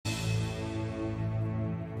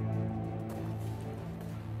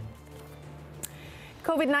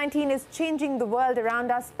COVID-19 is changing the world around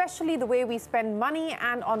us, especially the way we spend money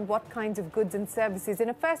and on what kinds of goods and services. In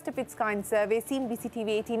a first-of-its-kind survey, CNBC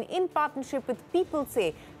TV18, in partnership with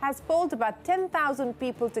PIPSLAY, has polled about 10,000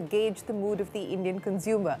 people to gauge the mood of the Indian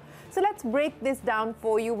consumer. So let's break this down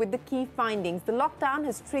for you with the key findings. The lockdown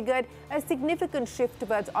has triggered a significant shift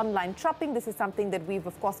towards online shopping. This is something that we've,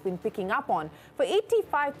 of course, been picking up on. For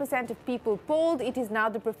 85% of people polled, it is now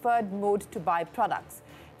the preferred mode to buy products.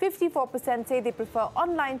 54% say they prefer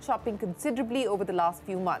online shopping considerably over the last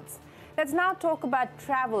few months. Let's now talk about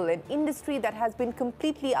travel, an industry that has been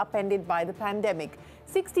completely upended by the pandemic.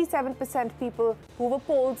 67% people who were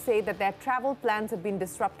polled say that their travel plans have been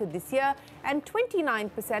disrupted this year, and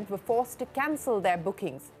 29% were forced to cancel their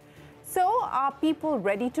bookings. So, are people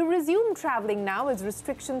ready to resume traveling now as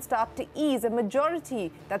restrictions start to ease? A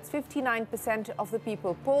majority, that's 59% of the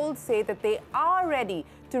people polled, say that they are ready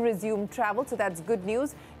to resume travel, so that's good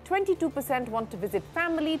news. 22% want to visit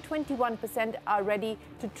family, 21% are ready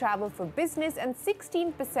to travel for business, and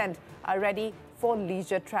 16% are ready for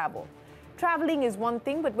leisure travel. Traveling is one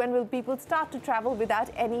thing, but when will people start to travel without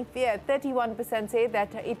any fear? 31% say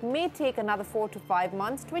that it may take another 4 to 5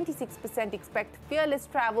 months. 26% expect fearless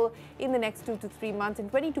travel in the next 2 to 3 months,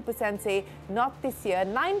 and 22% say not this year.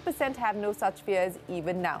 9% have no such fears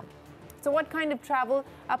even now. So what kind of travel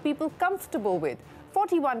are people comfortable with?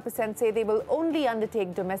 41% say they will only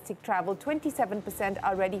undertake domestic travel, 27%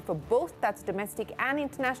 are ready for both, that's domestic and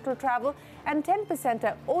international travel, and 10%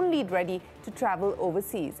 are only ready to travel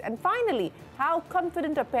overseas. And finally, how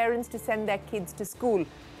confident are parents to send their kids to school?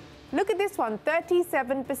 Look at this one,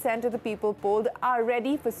 37% of the people polled are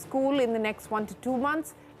ready for school in the next 1 to 2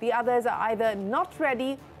 months. The others are either not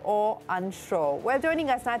ready or unsure. Well, joining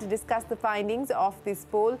us now to discuss the findings of this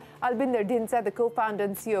poll, Albinder Dhinsa, the co-founder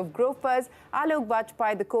and CEO of Grofers, Alok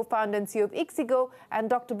Bajpai, the co-founder and CEO of Ixigo, and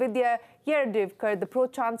Dr. Vidya Yeradivkar, the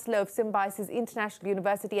Pro-Chancellor of Symbiosis International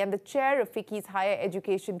University and the Chair of FICCI's Higher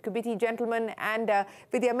Education Committee. Gentlemen, and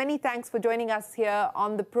Vidya, many thanks for joining us here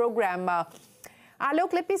on the program.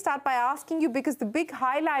 Alok, let me start by asking you, because the big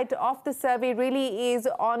highlight of the survey really is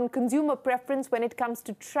on consumer preference when it comes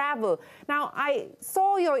to travel. Now, I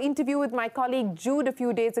saw your interview with my colleague Jude a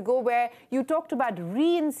few days ago, where you talked about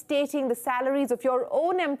reinstating the salaries of your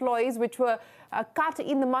own employees, which were cut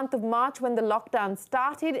in the month of March when the lockdown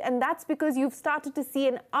started. And that's because you've started to see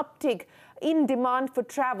an uptick in demand for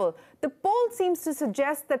travel. The poll seems to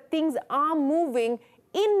suggest that things are moving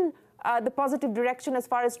in the positive direction as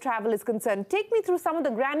far as travel is concerned. Take me through some of the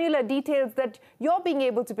granular details that you're being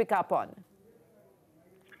able to pick up on.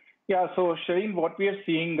 Yeah, so Shireen, what we are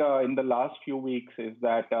seeing in the last few weeks is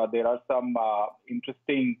that there are some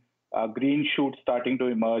interesting green shoots starting to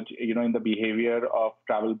emerge, in the behavior of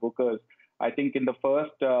travel bookers. I think in the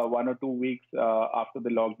first 1 or 2 weeks after the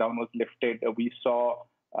lockdown was lifted, we saw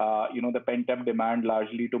the pent-up demand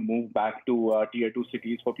largely to move back to tier 2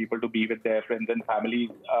 cities for people to be with their friends and families.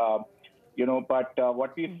 But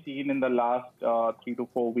what we've seen in the last 3 to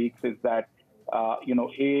 4 weeks is that,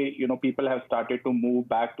 people have started to move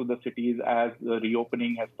back to the cities as the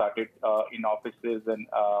reopening has started in offices and,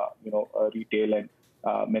 retail and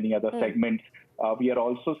many other segments. We are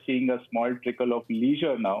also seeing a small trickle of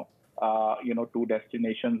leisure now. To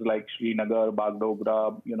destinations like Srinagar,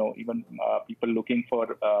 Bagdogra, even people looking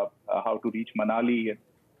for how to reach Manali.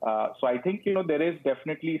 So I think, there is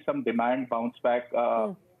definitely some demand bounce back.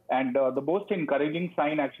 And the most encouraging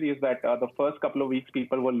sign actually is that the first couple of weeks,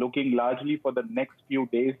 people were looking largely for the next few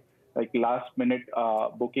days, like last minute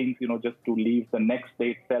bookings, just to leave the next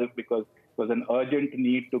day itself, because it was an urgent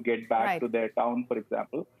need to get back to their town, for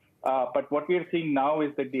example. But what we are seeing now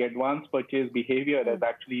is that the advanced purchase behavior is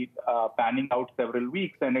actually panning out several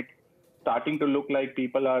weeks, and it's starting to look like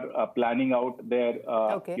people are planning out their,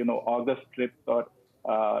 August trips or,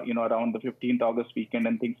 around the 15th August weekend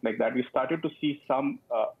and things like that. We started to see some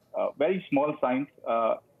very small signs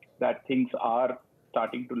that things are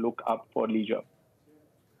starting to look up for leisure.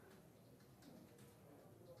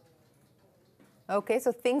 Okay,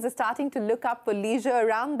 so things are starting to look up for leisure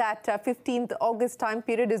around that 15th August time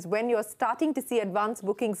period is when you're starting to see advanced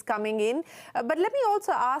bookings coming in. But let me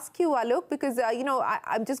also ask you, Alok, because,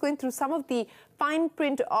 I'm just going through some of the fine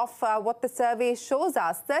print of what the survey shows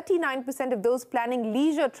us. 39% of those planning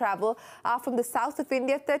leisure travel are from the south of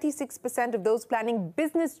India. 36% of those planning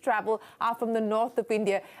business travel are from the north of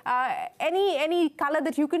India. Any color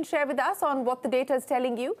that you can share with us on what the data is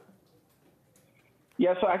telling you?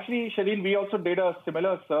 Yeah, so actually, Shireen, we also did a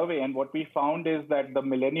similar survey, and what we found is that the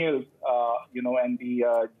millennials, and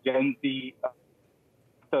the Gen Z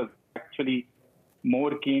are actually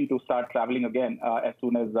more keen to start traveling again as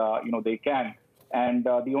soon as, they can. And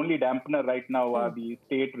the only dampener right now are the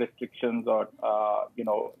state restrictions or,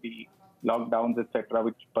 the lockdowns, etc.,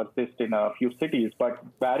 which persist in a few cities. But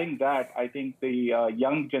barring that, I think the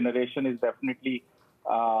young generation is definitely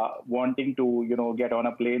wanting to, get on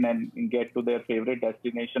a plane and get to their favorite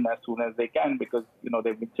destination as soon as they can, because,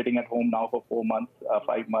 they've been sitting at home now for 4 months,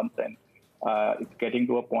 5 months, and it's getting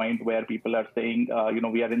to a point where people are saying,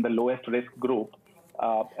 we are in the lowest risk group.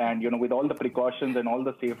 And, with all the precautions and all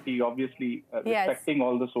the safety, obviously respecting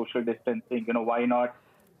all the social distancing, why not,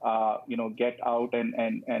 get out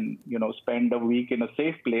and spend a week in a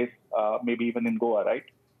safe place, maybe even in Goa, right?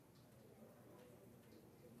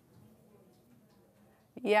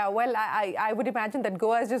 Yeah, well, I would imagine that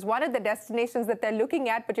Goa is just one of the destinations that they're looking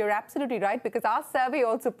at, but you're absolutely right, because our survey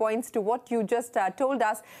also points to what you just told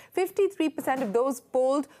us. 53% of those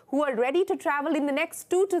polled who are ready to travel in the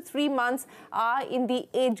next 2 to 3 months are in the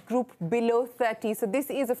age group below 30. So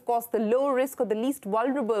this is, of course, the low risk or the least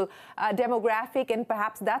vulnerable demographic, and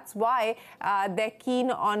perhaps that's why they're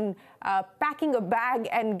keen on packing a bag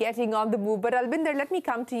and getting on the move. But Albinder, let me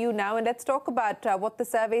come to you now, and let's talk about what the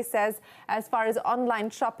survey says as far as online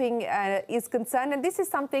shopping is concerned. And this is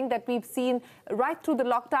something that we've seen right through the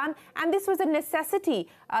lockdown, and this was a necessity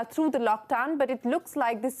through the lockdown, but it looks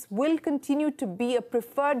like this will continue to be a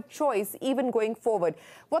preferred choice even going forward.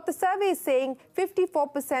 What the survey is saying,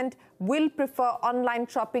 54% will prefer online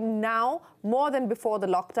shopping now more than before the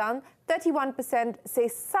lockdown. 31% say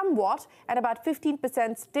somewhat, and about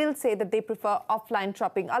 15% still say that they prefer offline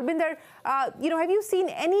shopping. Albinder, have you seen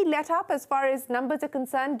any let-up as far as numbers are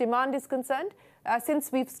concerned, demand is concerned,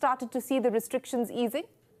 since we've started to see the restrictions easing?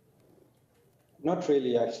 Not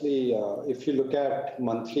really. Actually, if you look at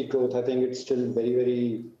monthly growth, I think it's still very,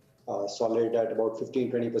 very solid at about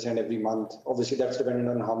 15-20% every month. Obviously, that's dependent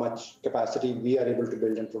on how much capacity we are able to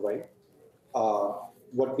build and provide.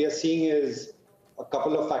 What we are seeing is a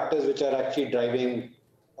couple of factors which are actually driving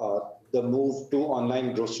the move to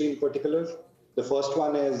online grocery in particular. The first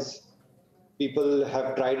one is people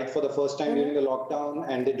have tried it for the first time during the lockdown,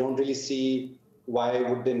 and they don't really see why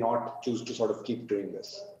would they not choose to sort of keep doing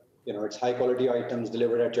this. It's high quality items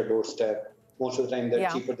delivered at your doorstep. Most of the time they're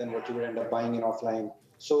cheaper than what you would end up buying in offline.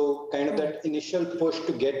 So kind of that initial push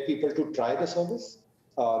to get people to try the service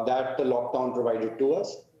that the lockdown provided to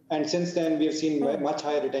us. And since then, we have seen much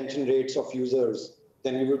higher retention rates of users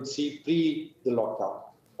than we would see pre the lockdown.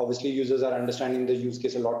 Obviously, users are understanding the use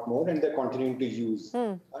case a lot more, and they're continuing to use.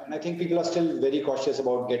 And I think people are still very cautious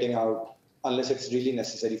about getting out unless it's really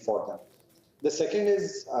necessary for them. The second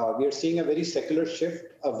is we are seeing a very secular shift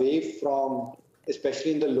away from,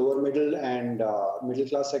 especially in the lower middle and middle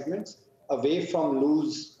class segments, away from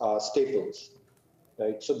loose staples,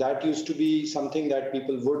 right? So that used to be something that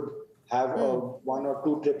people would have 1 or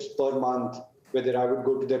 2 trips per month, whether I would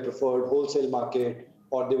go to their preferred wholesale market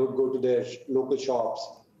or they would go to their local shops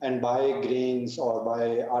and buy grains or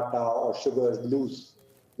buy atta or sugar loose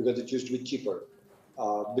because it used to be cheaper.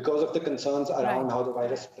 Because of the concerns around how the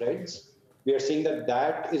virus spreads, we are seeing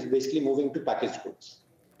that is basically moving to packaged goods.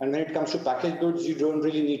 And when it comes to packaged goods, you don't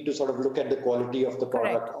really need to sort of look at the quality of the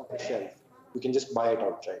product on the shelf. You can just buy it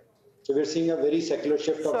outright. So we're seeing a very secular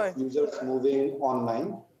shift of users moving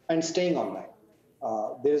online and staying online.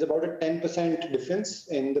 There's about a 10% difference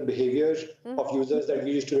in the behavior of users that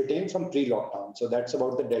we used to retain from pre-lockdown. So that's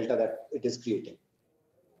about the delta that it is creating.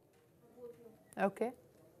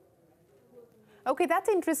 Okay, that's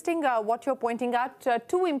interesting what you're pointing out.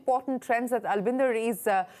 2 important trends that Albinder is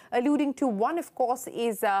alluding to. One, of course,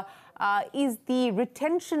 is the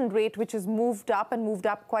retention rate, which has moved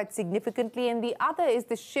up quite significantly. And the other is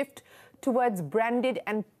the shift towards branded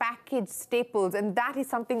and packaged staples. And that is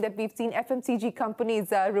something that we've seen FMCG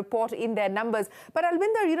companies report in their numbers. But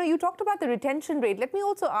Albinder, you talked about the retention rate. Let me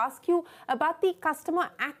also ask you about the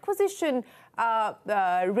customer acquisition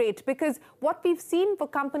rate, because what we've seen for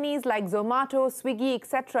companies like Zomato, Swiggy,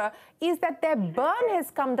 etc., is that their burn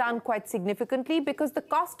has come down quite significantly because the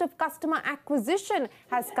cost of customer acquisition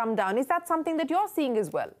has come down. Is that something that you're seeing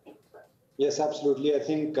as well? Yes, absolutely. I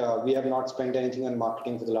think we have not spent anything on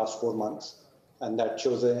marketing for the last 4 months, and that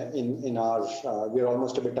shows in our, we're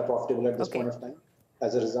almost a bit profitable at this point of time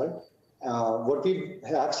as a result. What we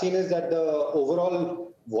have seen is that the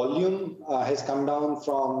overall volume has come down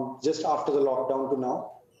from just after the lockdown to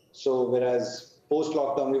now. So whereas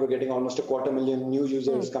post-lockdown, we were getting almost 250,000 new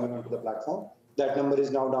users coming onto the platform, that number is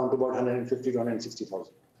now down to about 150 to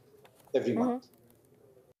 160,000 every month.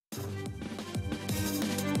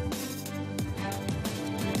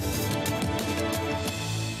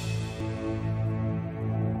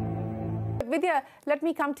 Vidya, let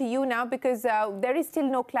me come to you now, because there is still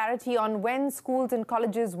no clarity on when schools and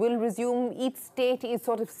colleges will resume. Each state is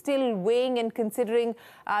sort of still weighing and considering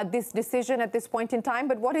this decision at this point in time.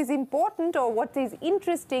 But what is important, or what is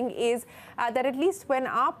interesting, is that at least when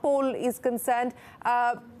our poll is concerned,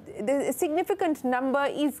 the significant number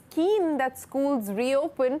is keen that schools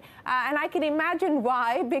reopen, and I can imagine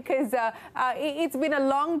why, because it's been a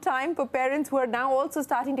long time for parents who are now also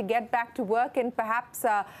starting to get back to work, and perhaps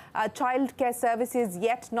childcare services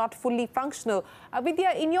yet not fully functional.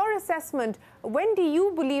 Vidya, in your assessment, when do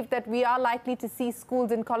you believe that we are likely to see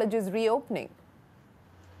schools and colleges reopening?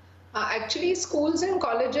 Actually, schools and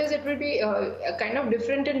colleges, it will be kind of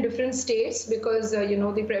different in different states, because,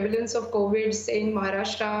 the prevalence of COVID, say in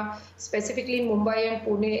Maharashtra, specifically in Mumbai and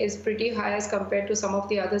Pune, is pretty high as compared to some of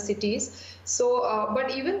the other cities. So,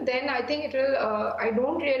 but even then, I think it will, I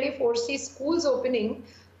don't really foresee schools opening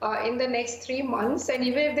in the next 3 months. And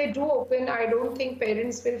even if they do open, I don't think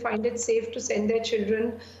parents will find it safe to send their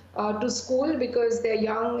children to school, because they're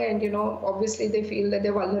young and, obviously they feel that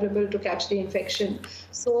they're vulnerable to catch the infection.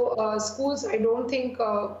 So schools, I don't think,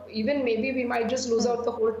 even maybe we might just lose out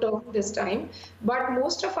the whole term this time. But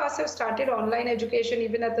most of us have started online education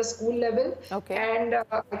even at the school level. Okay. And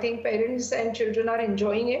I think parents and children are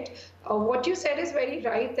enjoying it. What you said is very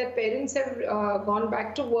right, that parents have gone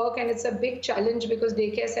back to work, and it's a big challenge because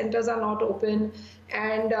daycare centers are not open.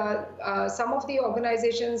 And some of the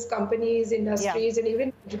organizations, companies, industries, and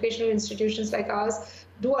even educational institutions like ours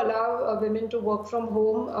do allow women to work from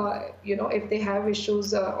home, if they have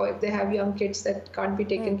issues or if they have young kids that can't be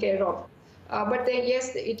taken care of. But then,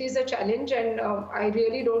 yes, it is a challenge, and I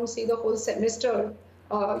really don't see the whole semester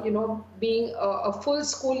being a full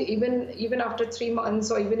school, even after 3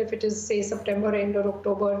 months, or even if it is, say, September end or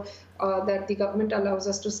October, that the government allows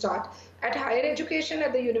us to start. At higher education,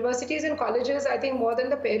 at the universities and colleges, I think more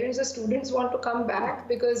than the parents, the students want to come back,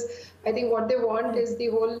 because I think what they want is the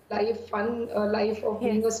whole fun life of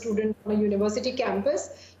being a student on a university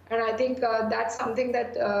campus. And I think that's something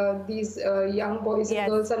that these young boys and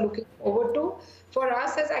girls are looking forward to. For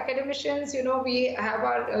us as academicians, we have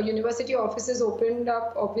our university offices opened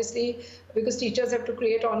up, obviously, because teachers have to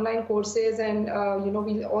create online courses, and,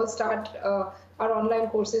 we all start our online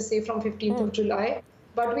courses, say, from 15th of July.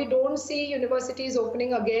 But we don't see universities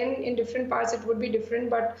opening again. In different parts, it would be different.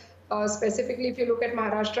 But specifically, if you look at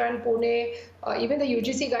Maharashtra and Pune, even the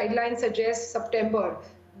UGC guidelines suggest September.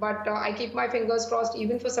 But I keep my fingers crossed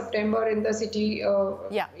even for September in the city,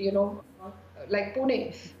 like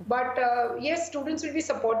Pune. But yes, students will be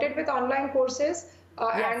supported with online courses.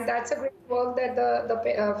 And that's a great work that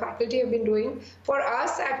the faculty have been doing. For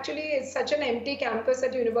us, actually, it's such an empty campus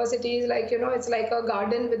at universities. Like, it's like a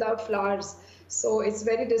garden without flowers. So it's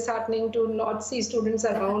very disheartening to not see students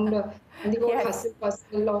around. And the whole hustle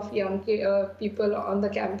bustle of young people on the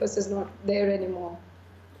campus is not there anymore.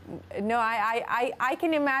 No, I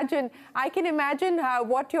can imagine. I can imagine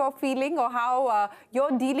what you're feeling, or how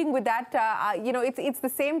you're dealing with that. It's the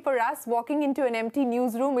same for us. Walking into an empty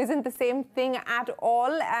newsroom isn't the same thing at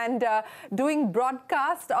all, and doing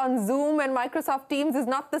broadcast on Zoom and Microsoft Teams is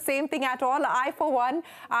not the same thing at all. I, for one,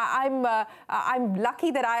 I'm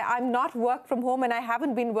lucky that I'm not work from home, and I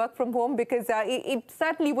haven't been work from home, because it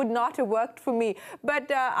certainly would not have worked for me. But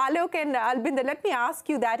Alok and Albinder, let me ask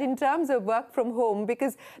you that in terms of work from home,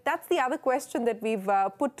 because that's the other question that we've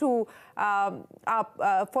put to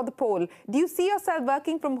for the poll. Do you see yourself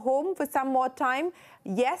working from home for some more time?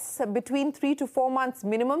 Yes, between 3 to 4 months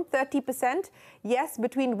minimum, 30%. Yes,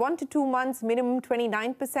 between 1 to 2 months minimum,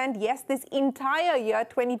 29%. Yes, this entire year,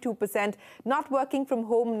 22%. Not working from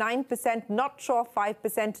home, 9%. Not sure,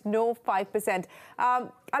 5%. No, 5%.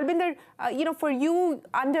 Albinder, for you,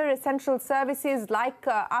 under essential services like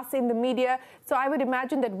us in the media, so I would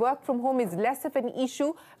imagine that work from home is less of an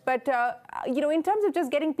issue. But, in terms of just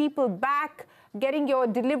getting people back, getting your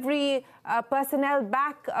delivery personnel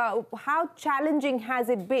back, how challenging has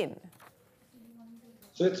it been?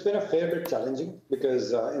 So it's been a fair bit challenging,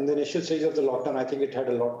 because in the initial stage of the lockdown, I think it had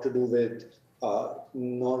a lot to do with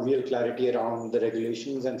no real clarity around the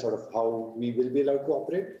regulations and sort of how we will be allowed to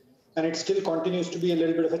operate. And it still continues to be a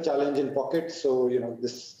little bit of a challenge in pockets. So,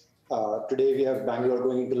 today we have Bangalore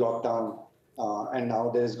going into lockdown, and now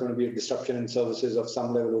there's going to be a disruption in services of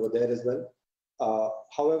some level over there as well.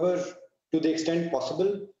 However, to the extent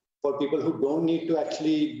possible, for people who don't need to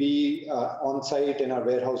actually be on site in our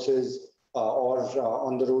warehouses or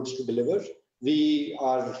on the roads to deliver, we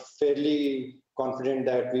are fairly confident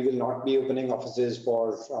that we will not be opening offices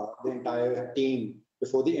for the entire team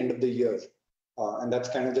before the end of the year. And that's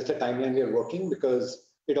kind of just the timeline we are working, because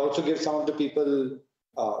it also gives some of the people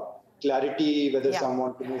clarity whether some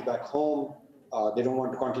want to move back home, They don't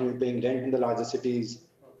want to continue paying rent in the larger cities.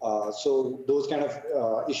 So those kind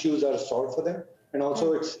of issues are solved for them. And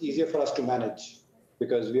also it's easier for us to manage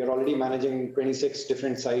because we are already managing 26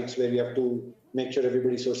 different sites where we have to make sure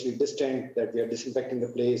everybody's socially distant, that we are disinfecting the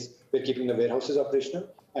place, we're keeping the warehouses operational,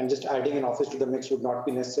 and just adding an office to the mix would not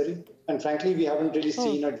be necessary. And frankly, we haven't really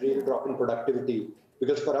seen a real drop in productivity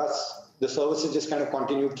because for us, the services just kind of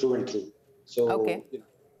continued through and through. So,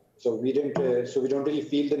 so we don't really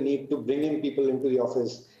feel the need to bring in people into the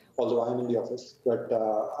office, although I'm in the office, but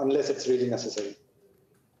unless it's really necessary.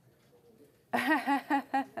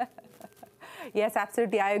 Yes,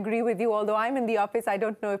 absolutely. I agree with you. Although I'm in the office, I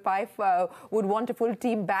don't know if I would want a full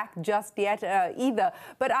team back just yet either.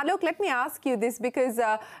 But Alok, let me ask you this because,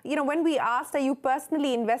 you know, when we asked, are you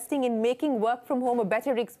personally investing in making work from home a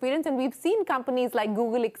better experience? And we've seen companies like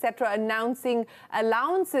Google, etc., announcing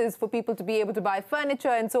allowances for people to be able to buy furniture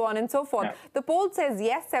and so on and so forth. Yeah. The poll says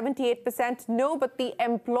yes, 78% no, but the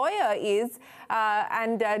employer is,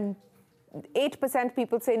 8%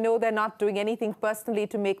 people say no, they're not doing anything personally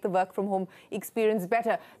to make the work from home experience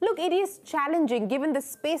better. Look, it is challenging given the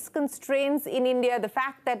space constraints in India, the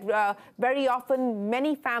fact that very often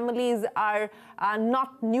many families are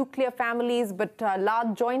not nuclear families, but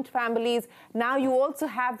large joint families. Now you also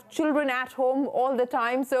have children at home all the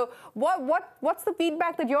time. So what's the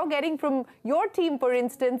feedback that you're getting from your team, for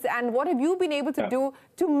instance, and what have you been able to do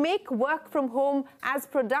to make work from home as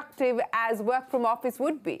productive as work from office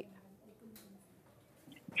would be?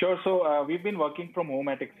 Sure. So we've been working from home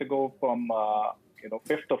at Ixigo from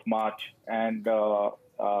 5th of March, and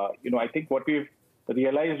I think what we've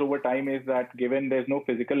realized over time is that given there's no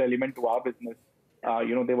physical element to our business,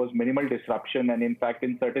 there was minimal disruption, and in fact,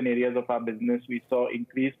 in certain areas of our business, we saw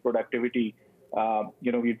increased productivity.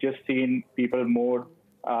 We've just seen people more.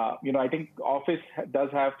 I think office does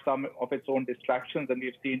have some of its own distractions, and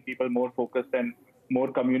we've seen people more focused and more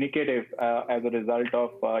communicative as a result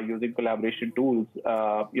of using collaboration tools.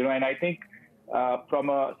 And I think from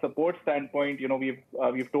a support standpoint,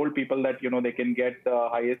 we've told people that they can get the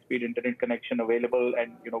highest speed internet connection available,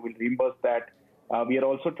 and we'll reimburse that. We are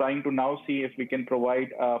also trying to now see if we can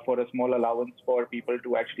provide for a small allowance for people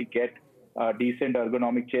to actually get a decent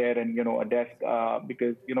ergonomic chair and a desk,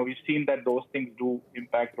 because we've seen that those things do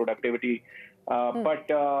impact productivity. But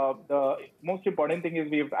the most important thing is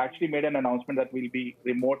we've actually made an announcement that we'll be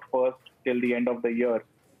remote first till the end of the year.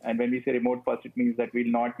 And when we say remote first, it means that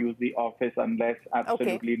we'll not use the office unless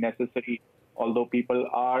absolutely necessary. Although people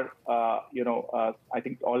are, I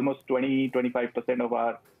think almost 20-25% of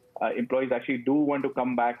our employees actually do want to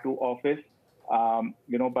come back to office.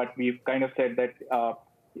 But we've kind of said that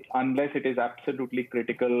unless it is absolutely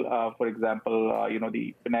critical, for example,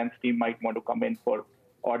 the finance team might want to come in for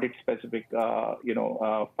audit-specific,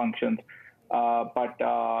 functions. But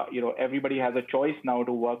everybody has a choice now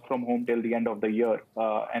to work from home till the end of the year.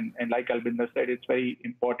 And like Albinder said, it's very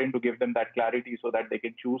important to give them that clarity so that they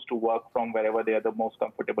can choose to work from wherever they are the most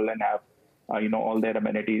comfortable and have, all their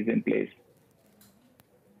amenities in place.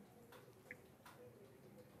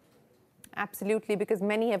 Absolutely, because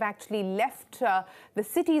many have actually left the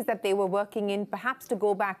cities that they were working in, perhaps to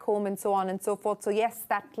go back home and so on and so forth. So yes,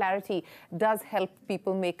 that clarity does help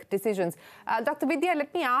people make decisions. Dr. Vidya,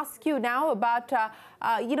 let me ask you now about,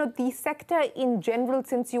 the sector in general,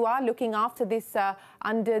 since you are looking after this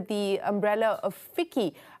under the umbrella of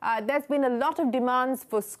FICCI. There's been a lot of demands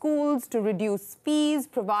for schools to reduce fees,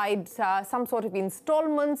 provide some sort of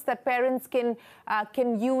installments that parents can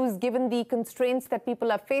use given the constraints that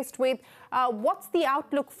people are faced with. What's the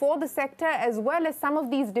outlook for the sector as well as some of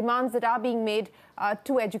these demands that are being made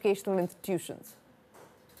to educational institutions?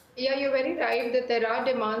 Yeah, you're very right that there are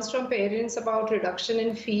demands from parents about reduction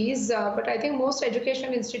in fees. But I think most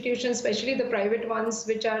education institutions, especially the private ones,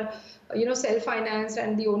 which are self-financed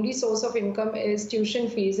and the only source of income is tuition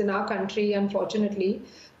fees in our country, unfortunately,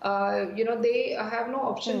 they have no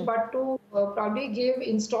option but to probably give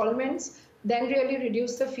installments, then really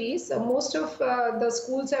reduce the fees. Most of the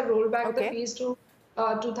schools have rolled back the fees to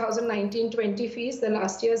 2019-20 fees, the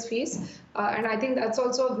last year's fees. And I think that's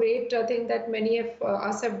also a great thing that many of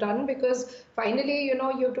us have done, because finally, you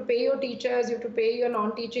have to pay your teachers, you have to pay your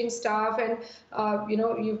non-teaching staff, and, you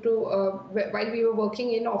have to, while we were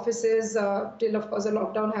working in offices till, of course, the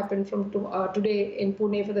lockdown happened from today in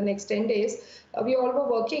Pune for the next 10 days, we all were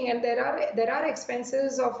working, and there are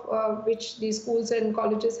expenses of which these schools and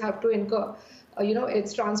colleges have to incur.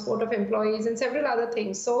 It's transport of employees and several other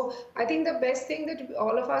things. So I think the best thing that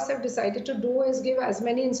all of us have decided to do is give as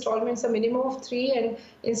many installments, a minimum of 3, and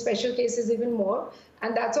in special cases even more.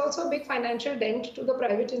 And that's also a big financial dent to the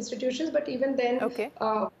private institutions. But even then,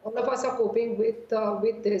 all of us are coping with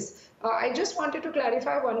this. I just wanted to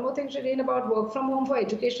clarify one more thing, Shireen, about work from home for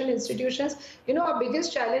educational institutions. You know, our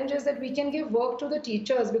biggest challenge is that we can give work to the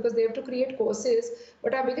teachers because they have to create courses.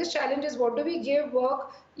 But our biggest challenge is what do we give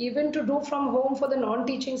work even to do from home for the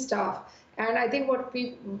non-teaching staff? And I think what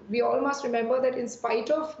we all must remember that in spite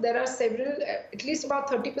of there are several, at least about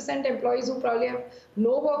 30% employees who probably have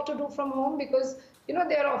no work to do from home because, you know,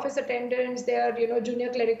 they are office attendants, they are, you know, junior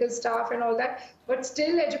clerical staff and all that. But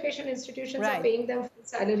still education institutions are paying them full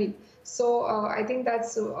salary. So I think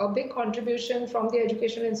that's a big contribution from the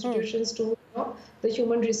education institutions to, you know, the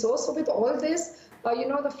human resource. So with all this, you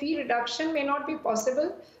know, the fee reduction may not be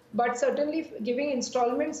possible, but certainly giving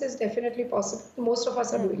installments is definitely possible. Most of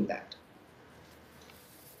us are doing that.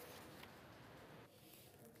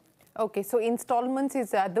 Okay, so installments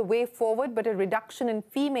is the way forward, but a reduction in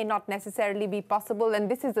fee may not necessarily be possible. And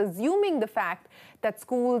this is assuming the fact that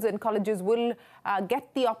schools and colleges will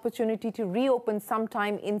get the opportunity to reopen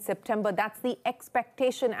sometime in September. That's the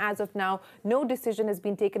expectation as of now. No decision has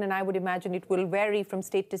been taken, and I would imagine it will vary from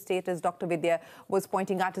state to state, as Dr. Vidya was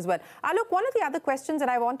pointing out as well. Look, one of the other questions that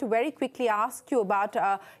I want to very quickly ask you about,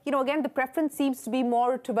 you know, again, the preference seems to be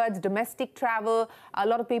more towards domestic travel. A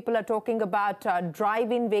lot of people are talking about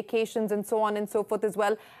drive-in vacations and so on and so forth as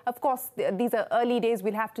well. Of course, these are early days.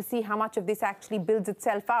 We'll have to see how much of this actually builds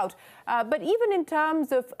itself out. But even in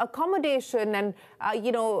terms of accommodation and,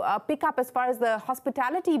 you know, pick up as far as the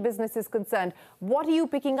hospitality business is concerned, what are you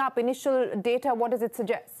picking up? Initial data, what does it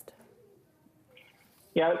suggest?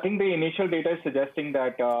 Yeah, I think the initial data is suggesting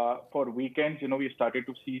that for weekends, you know, we started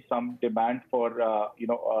to see some demand for, you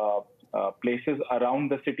know, places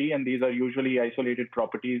around the city. And these are usually isolated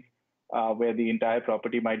properties where the entire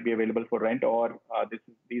property might be available for rent, or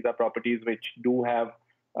these are properties which do have,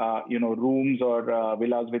 you know, rooms or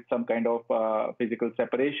villas with some kind of physical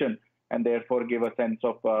separation, and therefore give a sense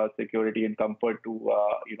of security and comfort to,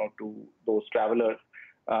 you know, to those travelers.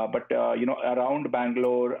 But, you know, around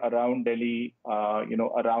Bangalore, around Delhi, you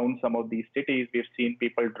know, around some of these cities, we've seen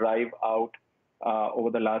people drive out over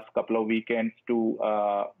the last couple of weekends to,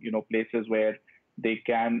 you know, places where they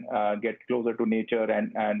can get closer to nature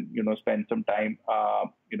and you know, spend some time,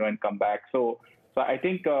 you know, and come back. So I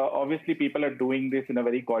think obviously people are doing this in a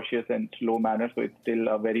very cautious and slow manner. So it's still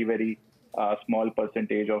a very, very small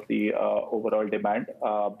percentage of the overall demand.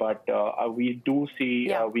 But we do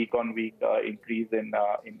see a week on week increase in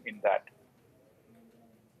that.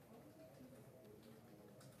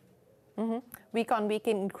 Week on week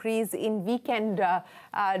increase in weekend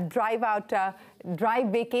drive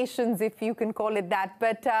vacations, if you can call it that.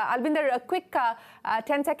 But Albinder, a quick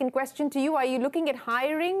 10-second question to you. Are you looking at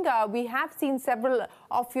hiring? We have seen several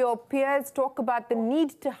of your peers talk about the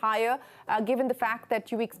need to hire, given the fact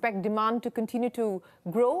that you expect demand to continue to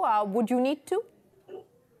grow. Would you need to?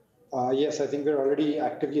 Yes, I think we're already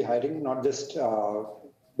actively hiring, not just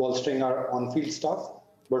bolstering our on-field staff,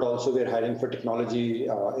 but also we're hiring for technology in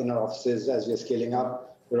our offices as we're scaling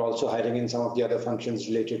up. We're also hiring in some of the other functions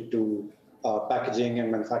related to packaging and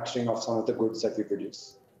manufacturing of some of the goods that we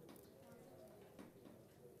produce.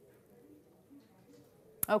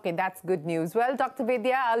 Okay, that's good news. Well, Dr.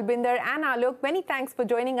 Vidya, Albinder and Alok, many thanks for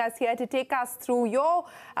joining us here to take us through your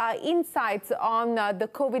insights on the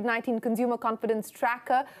COVID-19 Consumer Confidence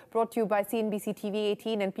Tracker, brought to you by CNBC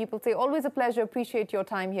TV18 and PIPSLAY. Always a pleasure. Appreciate your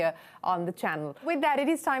time here on the channel. With that, it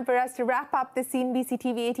is time for us to wrap up the CNBC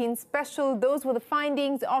TV18 special. Those were the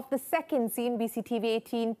findings of the second CNBC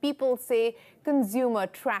TV18 PIPSLAY Consumer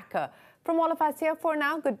Tracker. From all of us here for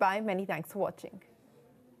now, goodbye. Many thanks for watching.